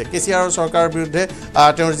মাৰিছে কেচিআৰৰ চৰকাৰৰ বিৰুদ্ধে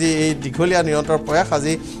তেওঁৰ যি এই দীঘলীয়া নিৰন্তৰ প্ৰয়াস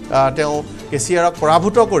আজি তেওঁ কেচিআৰক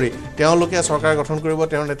পৰাভূত কৰি তেওঁলোকে চৰকাৰ গঠন কৰিব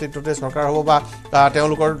তেওঁৰ নেতৃত্বতে চৰকাৰ হ'ব বা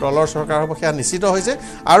তেওঁলোকৰ দলৰ চৰকাৰ হ'ব সেয়া নিশ্চিত হৈছে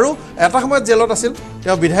আৰু এটা সময়ত জেলত আছিল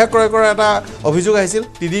তেওঁ বিধায়ক ক্ৰয় কৰাৰ এটা অভিযোগ আহিছিল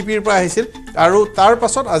টিডিপিৰ পৰা আহিছিল আৰু তাৰ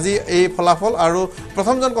পাছত আজি এই ফলাফল আৰু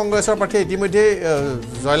প্ৰথমজন কংগ্ৰেছৰ প্ৰাৰ্থীয়ে ইতিমধ্যে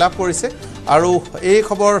জয়লাভ কৰিছে আৰু এই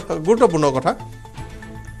খবৰ গুৰুত্বপূৰ্ণ কথা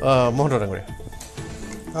মহন্ত ডাঙৰীয়া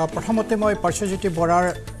প্ৰথমতে মই পাৰ্শ্বজ্যোতি বৰাৰ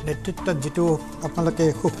নেতৃত্বত যিটো আপোনালোকে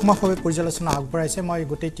সূক্ষ্মভাৱে পৰ্যালোচনা আগবঢ়াইছে মই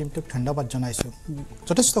গোটেই টিমটোক ধন্যবাদ জনাইছোঁ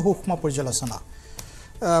যথেষ্ট সূক্ষ্ম পৰ্যালোচনা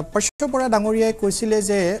পাৰ্শ্ব বৰা ডাঙৰীয়াই কৈছিলে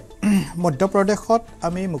যে মধ্যপ্ৰদেশত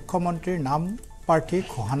আমি মুখ্যমন্ত্ৰীৰ নাম প্ৰাৰ্থী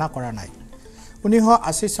ঘোষণা কৰা নাই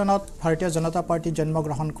 1980 চনত ভাৰতীয় জনতা পাৰ্টি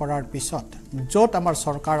জন্মগ্ৰহণ কৰাৰ পিছত য'ত আমাৰ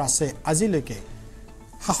চৰকাৰ আছে আজিলৈকে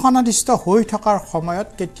শাসনাধিষ্ঠ হৈ থকাৰ সময়ত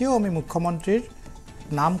কেতিয়াও আমি মুখ্যমন্ত্ৰীৰ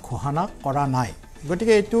নাম ঘোষণা কৰা নাই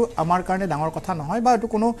গতিকে এইটো আমাৰ কাৰণে ডাঙৰ কথা নহয় বা এইটো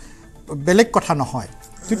কোনো বেলেগ কথা নহয়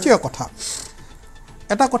দ্বিতীয় কথা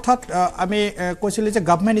এটা কথাত আমি কৈছিল যে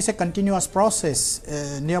গভৰ্ণমেণ্ট ইজ এ কন্টিনিউয়াছ প্ৰসেস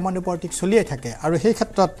নিয়মানুবৰ্তিক চলিয়ে থাকে আৰু সেই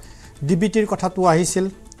ক্ষেত্ৰত ডিবিটিৰ কথাটো আহিছিল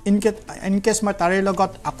ইনকেছ মই তাৰে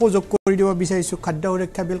লগত আকৌ যোগ কৰি দিব বিচাৰিছোঁ খাদ্য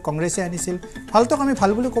সুৰক্ষা বিল কংগ্ৰেছে আনিছিল ভালতক আমি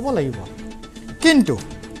ভাল বুলি ক'ব লাগিব কিন্তু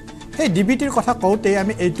সেই ডিবিটিৰ কথা কওঁতে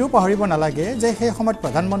আমি এইটোও পাহৰিব নালাগে যে সেই সময়ত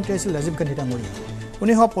প্ৰধানমন্ত্ৰী আছিল ৰাজীৱ গান্ধী ডাঙৰীয়া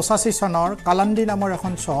 1985 চনৰ কালান্দি নামৰ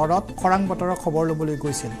এখন চহৰত খৰাং বতৰৰ খবৰ ল'বলৈ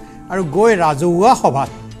গৈছিল আৰু গৈ ৰাজহুৱা সভাত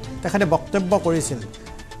তেখেতে বক্তব্য কৰিছিল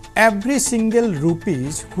every single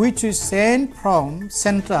rupees which is sent from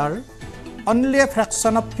central only a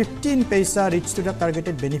fraction of 15 paisa reach to the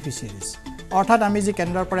targeted beneficiaries অৰ্থাৎ আমি যে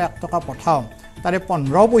কেন্দ্ৰৰ পৰা 1 টকা পঠাও তাৰে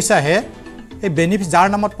 15 পইচাহে এই বেনিফিট যাৰ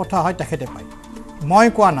নামত পঠা হয় তেখেতে পায় মই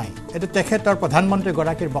কোৱা নাই এটো তেখেতৰ প্ৰধানমন্ত্ৰী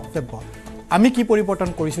গৰাকীৰ বক্তব্য আমি কি পৰিৱৰ্তন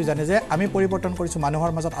কৰিছো জানে যে আমি পৰিৱৰ্তন কৰিছো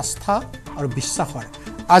মানুহৰ মাজত আস্থা আৰু বিশ্বাসৰ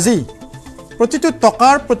আজি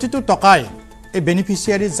প্ৰতিটো টকাই এই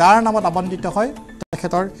বেনিফিচিয়াৰি যাৰ নামত আবণ্টিত হয়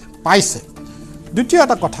তেখেতৰ পাইছে দ্বিতীয়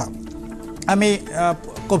এটা কথা আমি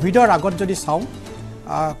কোভিডৰ আগত যদি চাওঁ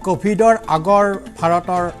কোভিডৰ আগৰ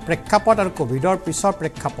ভাৰতৰ প্ৰেক্ষাপট আৰু কোভিডৰ পিছৰ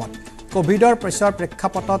প্ৰেক্ষাপট কোভিডৰ পিছৰ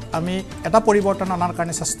প্ৰেক্ষাপটত আমি এটা পৰিৱৰ্তন অনাৰ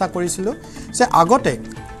কাৰণে চেষ্টা কৰিছিলোঁ যে আগতে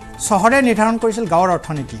চহৰে নিৰ্ধাৰণ কৰিছিল গাঁৱৰ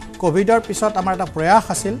অৰ্থনীতি কোভিডৰ পিছত আমাৰ এটা প্ৰয়াস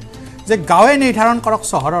আছিল যে গাঁৱে নিৰ্ধাৰণ কৰক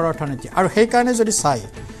চহৰৰ অৰ্থনীতি আৰু সেই কাৰণে যদি চাই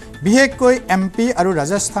বিশেষকৈ এমপি আৰু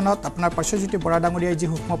ৰাজস্থানত আপোনাৰ পাৰ্শ্বজ্যোতি বৰা ডাঙৰীয়াই যি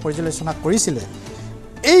সূক্ষ্ম পৰ্যালোচনা কৰিছিলে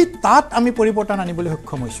এই তাত আমি পৰিৱৰ্তন আনিবলৈ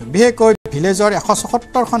সক্ষম হৈছোঁ বিশেষকৈ ভিলেজৰ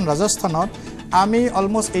 177খন ৰাজস্থানত আমি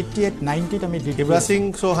অলমোষ্ট 88-90 আমি শিৱৰাজ সিং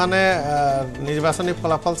চৌহানে নিৰ্বাচনী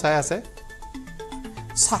ফলাফল চাই আছে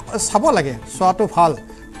চাব লাগে চোৱাটো ভাল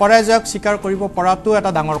পৰাজয়ক স্বীকাৰ কৰিব পৰাটো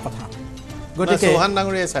এটা ডাঙৰ কথা গতিকে চৌহান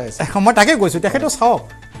ডাঙৰীয়াই চাই আছে মই তাকে কৈছোঁ তেখেতো চাওক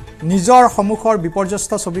নিজৰ সমুখৰ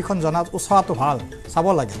বিপৰ্যস্ত ছবিখন জনাত উচহাটো ভাল চাব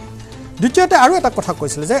লাগে দ্বিতীয়তে আৰু এটা কথা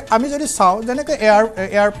কৈছিল যে আমি যদি চাওঁ যেনেকৈ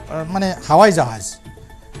এয়াৰ মানে হাৱাই জাহাজ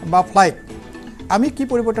বা ফ্লাইট আমি কি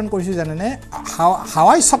পৰিৱৰ্তন কৰিছোঁ জানেনে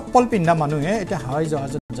হাৱাই চপ্পল পিন্ধা মানুহে এতিয়া হাৱাই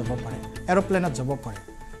জাহাজত যাব পাৰে এৰোপ্লেনত যাব পাৰে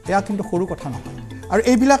এয়া কিন্তু সৰু কথা নহয় আৰু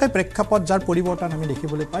এইবিলাকে প্ৰেক্ষাপট যাৰ পৰিৱৰ্তন আমি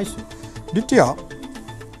দেখিবলৈ পাইছোঁ দ্বিতীয়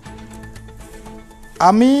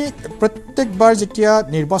আমি প্ৰত্যেকবাৰ যেতিয়া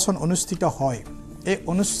নিৰ্বাচন অনুষ্ঠিত হয় এই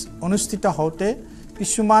অনুষ্ঠিত হওঁতে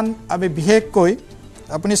কিছুমান আমি বিশেষকৈ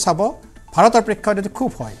আপুনি চাব ভাৰতৰ প্ৰেক্ষাপটত খুব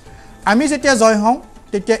হয় আমি যেতিয়া জয় হওঁ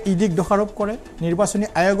তেতিয়া ইডিক দোষাৰোপ কৰে নিৰ্বাচনী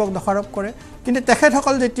আয়োগক দোষাৰোপ কৰে কিন্তু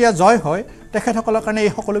তেখেতসকল যেতিয়া জয় হয় তেখেতসকলৰ কাৰণে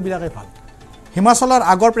এই সকলোবিলাকে ভাল হিমাচলৰ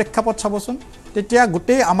আগৰ প্ৰেক্ষাপট চাবচোন তেতিয়া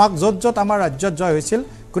গোটেই আমাক য'ত আমাৰ ৰাজ্যত জয় হৈছিল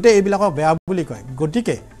গোটেই এইবিলাকক বেয়া বুলি কয়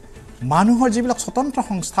গতিকে মানুহৰ যিবিলাক স্বতন্ত্ৰ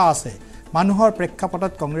সংস্থা আছে মানুহৰ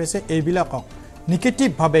প্ৰেক্ষাপটত কংগ্ৰেছে এইবিলাকক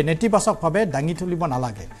নিগেটিভভাৱে নেতিবাচকভাৱে দাঙি তুলিব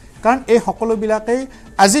নালাগে কাৰণ এই সকলোবিলাকেই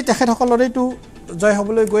আজি তেখেতসকলৰেইটো জয়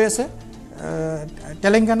হ'বলৈ গৈ আছে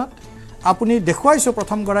তেলেংগানাত আপুনি দেখুৱাইছোঁ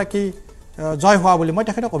প্ৰথমগৰাকী জয় হোৱা বুলি মই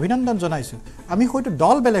তেখেতক অভিনন্দন জনাইছোঁ আমি হয়তো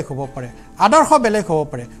দল বেলেগ হ'ব পাৰে আদৰ্শ বেলেগ হ'ব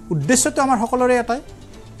পাৰে উদ্দেশ্যটো আমাৰ সকলোৰে এটাই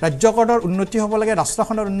ৰাজ্যখনৰ উন্নতি হ'ব লাগে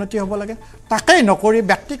ৰাষ্ট্ৰখনৰ উন্নতি হ'ব লাগে তাকেই নকৰি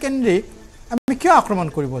ব্যক্তিকেন্দ্ৰিক আমি কিয় আক্ৰমণ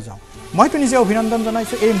কৰিব যাওঁ মইতো নিজে অভিনন্দন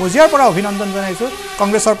জনাইছোঁ এই মজিয়াৰ পৰা অভিনন্দন জনাইছোঁ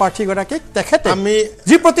কংগ্ৰেছৰ প্ৰাৰ্থীগৰাকীক তেখেতে আমি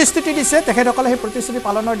যি প্ৰতিশ্ৰুতি দিছে তেখেতসকলে সেই প্ৰতিশ্ৰুতি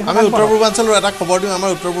পালনৰ দিশত আমি উত্তৰ পূৰ্বাঞ্চলৰ এটা খবৰ দিওঁ আমাৰ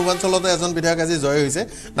উত্তৰ পূৰ্বাঞ্চলতে এজন বিধায়ক আজি জয় হৈছে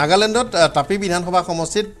নাগালেণ্ডত টাপি বিধানসভা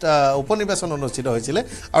সমষ্টিত উপ নিৰ্বাচন অনুষ্ঠিত হৈছিলে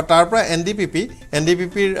আৰু তাৰ পৰা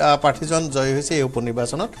এনডিপিপিৰ প্ৰাৰ্থীজন জয় হৈছে এই উপ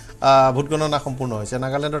নিৰ্বাচনত ভোট গণনা সম্পূৰ্ণ হৈছে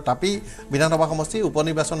নাগালেণ্ডৰ টাপি বিধানসভা সমষ্টি উপ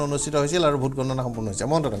নিৰ্বাচন অনুষ্ঠিত হৈছিল আৰু ভোট গণনা সম্পূৰ্ণ হৈছে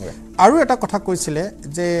মহন্ত ডাঙৰীয়া আৰু এটা কথা কৈছিলে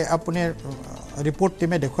যে আপুনি ৰিপৰ্ট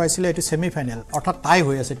টিমে দেখুৱাইছিলে এইটো ছেমি ফাইনেল অৰ্থাৎ টাই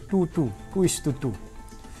হৈ আছে 2-2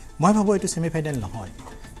 মই ভাবোঁ এইটো ছেমি ফাইনেল নহয়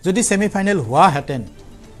যদি ছেমি ফাইনেল হোৱাহেঁতেন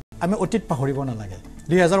আমি অতীত পাহৰিব নালাগে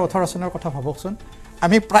 2018 চনৰ কথা ভাবকচোন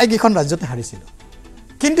আমি প্ৰায়কেইখন ৰাজ্যতে হাৰিছিলোঁ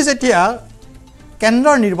কিন্তু যেতিয়া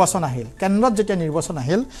কেন্দ্ৰৰ নিৰ্বাচন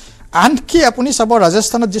আহিল আনকি আপুনি চাব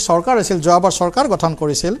ৰাজস্থানত যি চৰকাৰ আছিল যোৱাবাৰ চৰকাৰ গঠন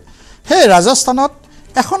কৰিছিল সেই ৰাজস্থানত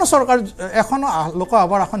এখনো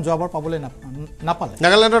লোকসভাৰ এখন যোৱাবাৰ পাবলৈ নাপালে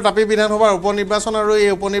নাগালেণ্ডৰ টাপি বিধানসভাৰ উপ নিৰ্বাচন আৰু এই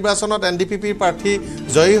উপ নিৰ্বাচনত এনডিপিপিৰ প্ৰাৰ্থী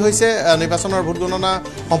জয়ী হৈছে নিৰ্বাচনৰ ভোট গণনা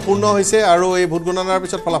সম্পূৰ্ণ হৈছে আৰু এই ভোট গণনাৰ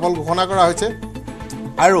পিছত ফলাফল ঘোষণা কৰা হৈছে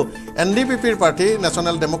আৰু এনডিপিপিৰ প্ৰাৰ্থী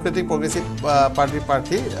নেশ্যনেল ডেমক্ৰেটিক প্ৰগ্ৰেছিভ পাৰ্টিৰ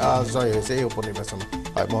প্ৰাৰ্থী জয় হৈছে এই উপ নিৰ্বাচনত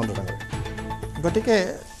হয় মহন্ত ডাঙৰীয়া গতিকে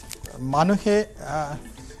মানুহে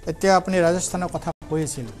এতিয়া আপুনি ৰাজস্থানৰ কথা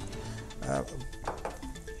কৈছিল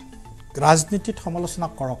ৰাজনীতিত সমালোচনা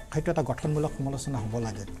কৰক সেইটো এটা গঠনমূলক সমালোচনা হ'ব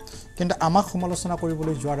লাগে কিন্তু আমাক সমালোচনা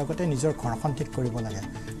কৰিবলৈ যোৱাৰ আগতে নিজৰ ঘৰখন ঠিক কৰিব লাগে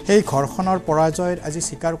সেই ঘৰখনৰ পৰাজয়ৰ আজি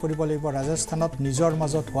স্বীকাৰ কৰিব লাগিব ৰাজস্থানত নিজৰ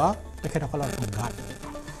মাজত হোৱা তেখেতসকলৰ সংঘাত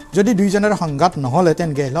যদি দুইজনৰ সংঘাত নহ'লেহেঁতেন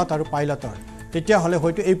গেহলত আৰু পাইলটৰ তেতিয়াহ'লে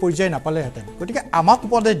হয়তো এই পৰ্যায় নাপালেহেঁতেন গতিকে আমাক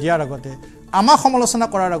উপদেশ দিয়াৰ আগতে আমাক সমালোচনা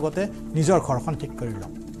কৰাৰ আগতে নিজৰ ঘৰখন ঠিক কৰি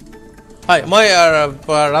লওক হয় মই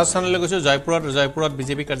ৰাজস্থানলৈ গৈছোঁ জয়পুৰত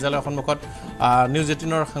বিজেপি কাৰ্যালয়ৰ সন্মুখত নিউজ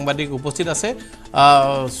 18ৰ সাংবাদিক উপস্থিত আছে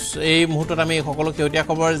এই মুহূৰ্তত আমি সকলো শেহতীয়া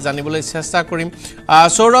খবৰ জানিবলৈ চেষ্টা কৰিম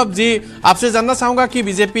सौरभ जी आपसे जानना चाहूँगा कि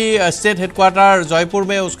बीजेपी स्टेट हेडक्वार्टर जयपुर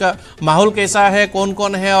में उसका माहौल कैसा है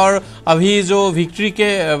कौन है और अभी जो विक्ट्री के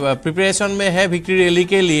प्रिपरेशन में है विक्ट्री रैली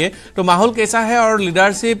के लिए तो माहौल कैसा है और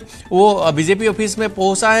लीडरशिप वो बीजेपी ऑफिस में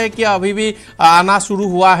पहुँचा है कि अभी भी आना शुरू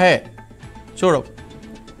हुआ है सौरभ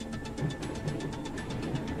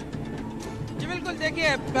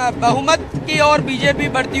देखिए बहुमत की ओर बीजेपी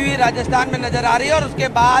बढ़ती हुई राजस्थान में नजर आ रही है और उसके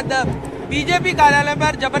बाद बीजेपी कार्यालय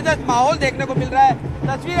पर जबरदस्त माहौल देखने को मिल रहा है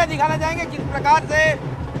तस्वीरें दिखाना चाहेंगे किस प्रकार से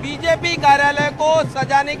बीजेपी कार्यालय को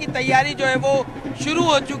सजाने की तैयारी जो है वो शुरू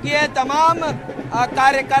हो चुकी है तमाम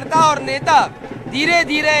कार्यकर्ता और नेता धीरे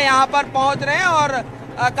धीरे यहाँ पर पहुँच रहे हैं और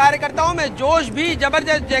कार्यकर्ताओं में जोश भी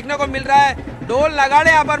जबरदस्त देखने को मिल रहा है ढोल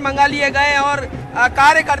नगाड़े यहाँ पर मंगा लिए गए और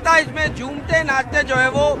कार्यकर्ता इसमें झूमते नाचते जो है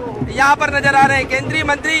वो यहाँ पर नजर आ रहे हैं केंद्रीय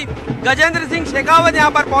मंत्री गजेंद्र सिंह शेखावत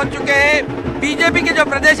यहाँ पर पहुँच चुके हैं बीजेपी के जो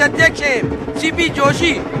प्रदेश अध्यक्ष हैं सीपी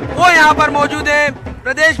जोशी वो यहाँ पर मौजूद है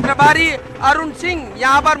प्रदेश प्रभारी अरुण सिंह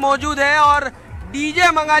यहाँ पर मौजूद है और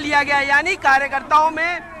डीजे मंगा लिया गया यानी कार्यकर्ताओं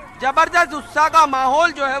में जबरदस्त उत्साह का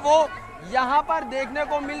माहौल जो है वो यहाँ पर देखने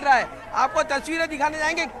को मिल रहा है आपको तस्वीरें दिखाने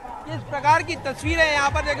जाएंगे किस प्रकार की तस्वीरें यहाँ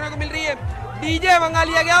पर देखने को मिल रही है डीजे मंगा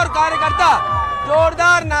लिया गया और कार्यकर्ता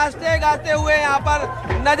जोरदार नाचते गाते हुए यहाँ पर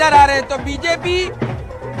नजर आ रहे हैं तो बीजेपी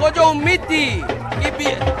को जो उम्मीद थी कि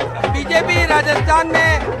बीजेपी राजस्थान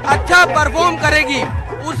में अच्छा परफॉर्म करेगी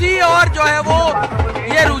उसी और जो है वो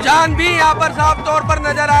ये रुझान भी यहाँ पर साफ तौर पर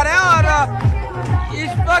नजर आ रहे हैं और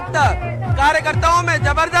इस वक्त कार्यकर्ताओं में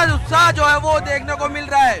जबरदस्त उत्साह जो है वो देखने को मिल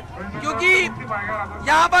रहा है क्योंकि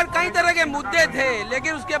यहाँ पर कई तरह के मुद्दे थे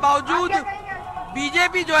लेकिन उसके बावजूद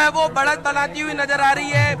बीजेपी जो है वो बढ़त बनाती हुई नजर आ रही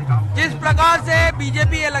है जिस प्रकार से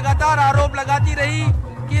बीजेपी ये लगातार आरोप लगाती रही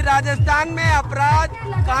कि राजस्थान में अपराध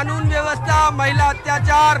कानून व्यवस्था महिला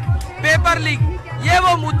अत्याचार पेपर लीक ये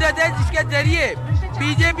वो मुद्दे थे जिसके जरिए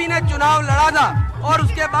बीजेपी ने चुनाव लड़ा था और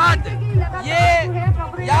उसके बाद ये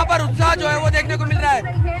यहाँ पर उत्साह जो है वो देखने को मिल रहा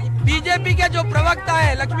है बीजेपी के जो प्रवक्ता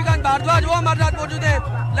है लक्ष्मीकांत भारद्वाज वो हमारे साथ मौजूद है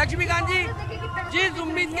लक्ष्मीकांत जी जिस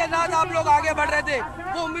उम्मीद के साथ आप लोग आगे बढ़ रहे थे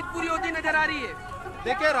वो उम्मीद पूरी होती नजर आ रही है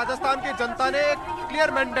देखिए राजस्थान की जनता ने एक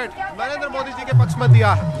क्लियर मैंडेट नरेंद्र मोदी जी के पक्ष में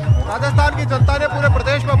दिया है राजस्थान की जनता ने पूरे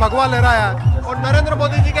प्रदेश में भगवा लहराया है और नरेंद्र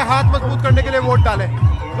मोदी जी के हाथ मजबूत करने के लिए वोट डाले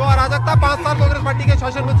जो अराजकता 5 साल कांग्रेस पार्टी के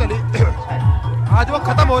शासन में चली आज वो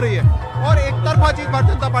खत्म हो रही है और एक तरफा जीत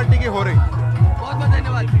भारतीय जनता पार्टी की हो रही है बहुत बहुत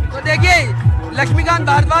धन्यवाद तो देखिए लक्ष्मीकांत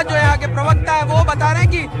भारद्वाज जो यहाँ के प्रवक्ता है वो बता रहे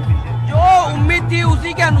हैं कि जो उम्मीद थी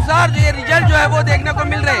उसी के अनुसार जो ये रिजल्ट जो है वो देखने को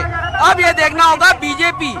मिल रहे अब ये देखना होगा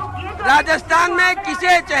बीजेपी राजस्थान में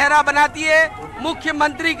किसे चेहरा बनाती है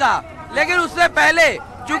मुख्यमंत्री का लेकिन उससे पहले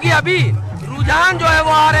चूंकि अभी रुझान जो है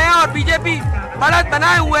वो आ रहे हैं और बीजेपी बढ़त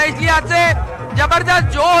बनाए हुए है इसलिए आज से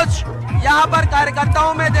जबरदस्त जोश यहाँ पर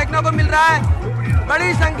कार्यकर्ताओं में देखने को मिल रहा है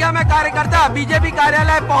बड़ी संख्या में कार्यकर्ता बीजेपी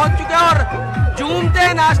कार्यालय पहुंच चुके हैं और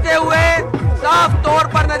झूमते नाचते हुए साफ तौर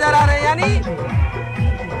पर नजर आ रहे हैं यानी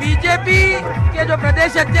बीजेपी के जो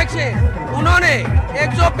प्रदेश अध्यक्ष हैं उन्होंने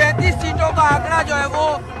 135 सीटों का आंकड़ा जो है वो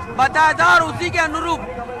बताया था और उसी के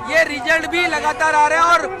अनुरूप ये रिजल्ट भी लगातार आ रहे हैं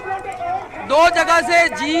और 2 जगह से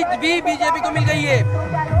जीत भी बीजेपी को मिल गई है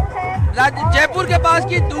जयपुर के पास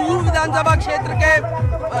की दूर विधानसभा क्षेत्र के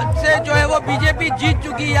से जो है वो बीजेपी जीत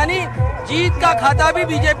चुकी है यानी जीत का खाता भी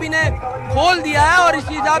बीजेपी ने खोल दिया है और इस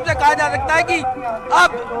हिसाब से कहा जा सकता है कि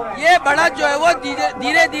अब ये बढ़त जो है वो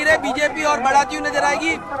धीरे धीरे बीजेपी और बढ़ाती हुई नजर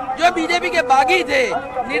आएगी जो बीजेपी के बागी थे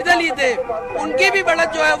निर्दलीय थे उनकी भी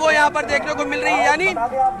बढ़त जो है वो यहाँ पर देखने को मिल रही है यानी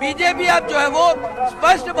बीजेपी अब जो है वो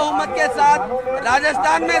स्पष्ट बहुमत के साथ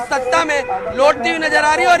राजस्थान में सत्ता में लौटती हुई नजर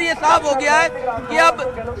आ रही है और ये साफ हो गया है कि अब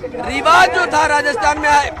रिवाज जो था राजस्थान में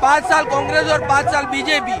 5 साल कांग्रेस और 5 साल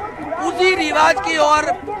बीजेपी उसी रिवाज की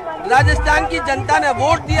ओर राजस्थान की जनता ने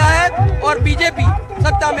वोट दिया है और बीजेपी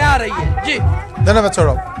सत्ता में आ रही है जी धन्यवाद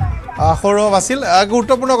सौरभ सौरभ आसिल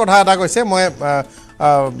गुरुत्वपूर्ण कथा এটা কৈছে মই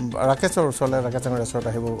ৰাকেশৰ ওচৰলৈ ৰাকেশৰ ওচৰত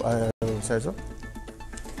আহিব বিচাৰিছোঁ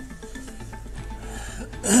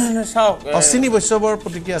অশ্বিনী বৈষ্ণৱৰ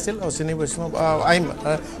প্ৰতিক্ৰিয়া আছিল অশ্বিনী বৈষ্ণৱ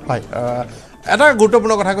হয় এটা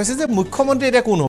গুৰুত্বপূৰ্ণ কথা কৈছে যে মুখ্যমন্ত্ৰী এতিয়া কোন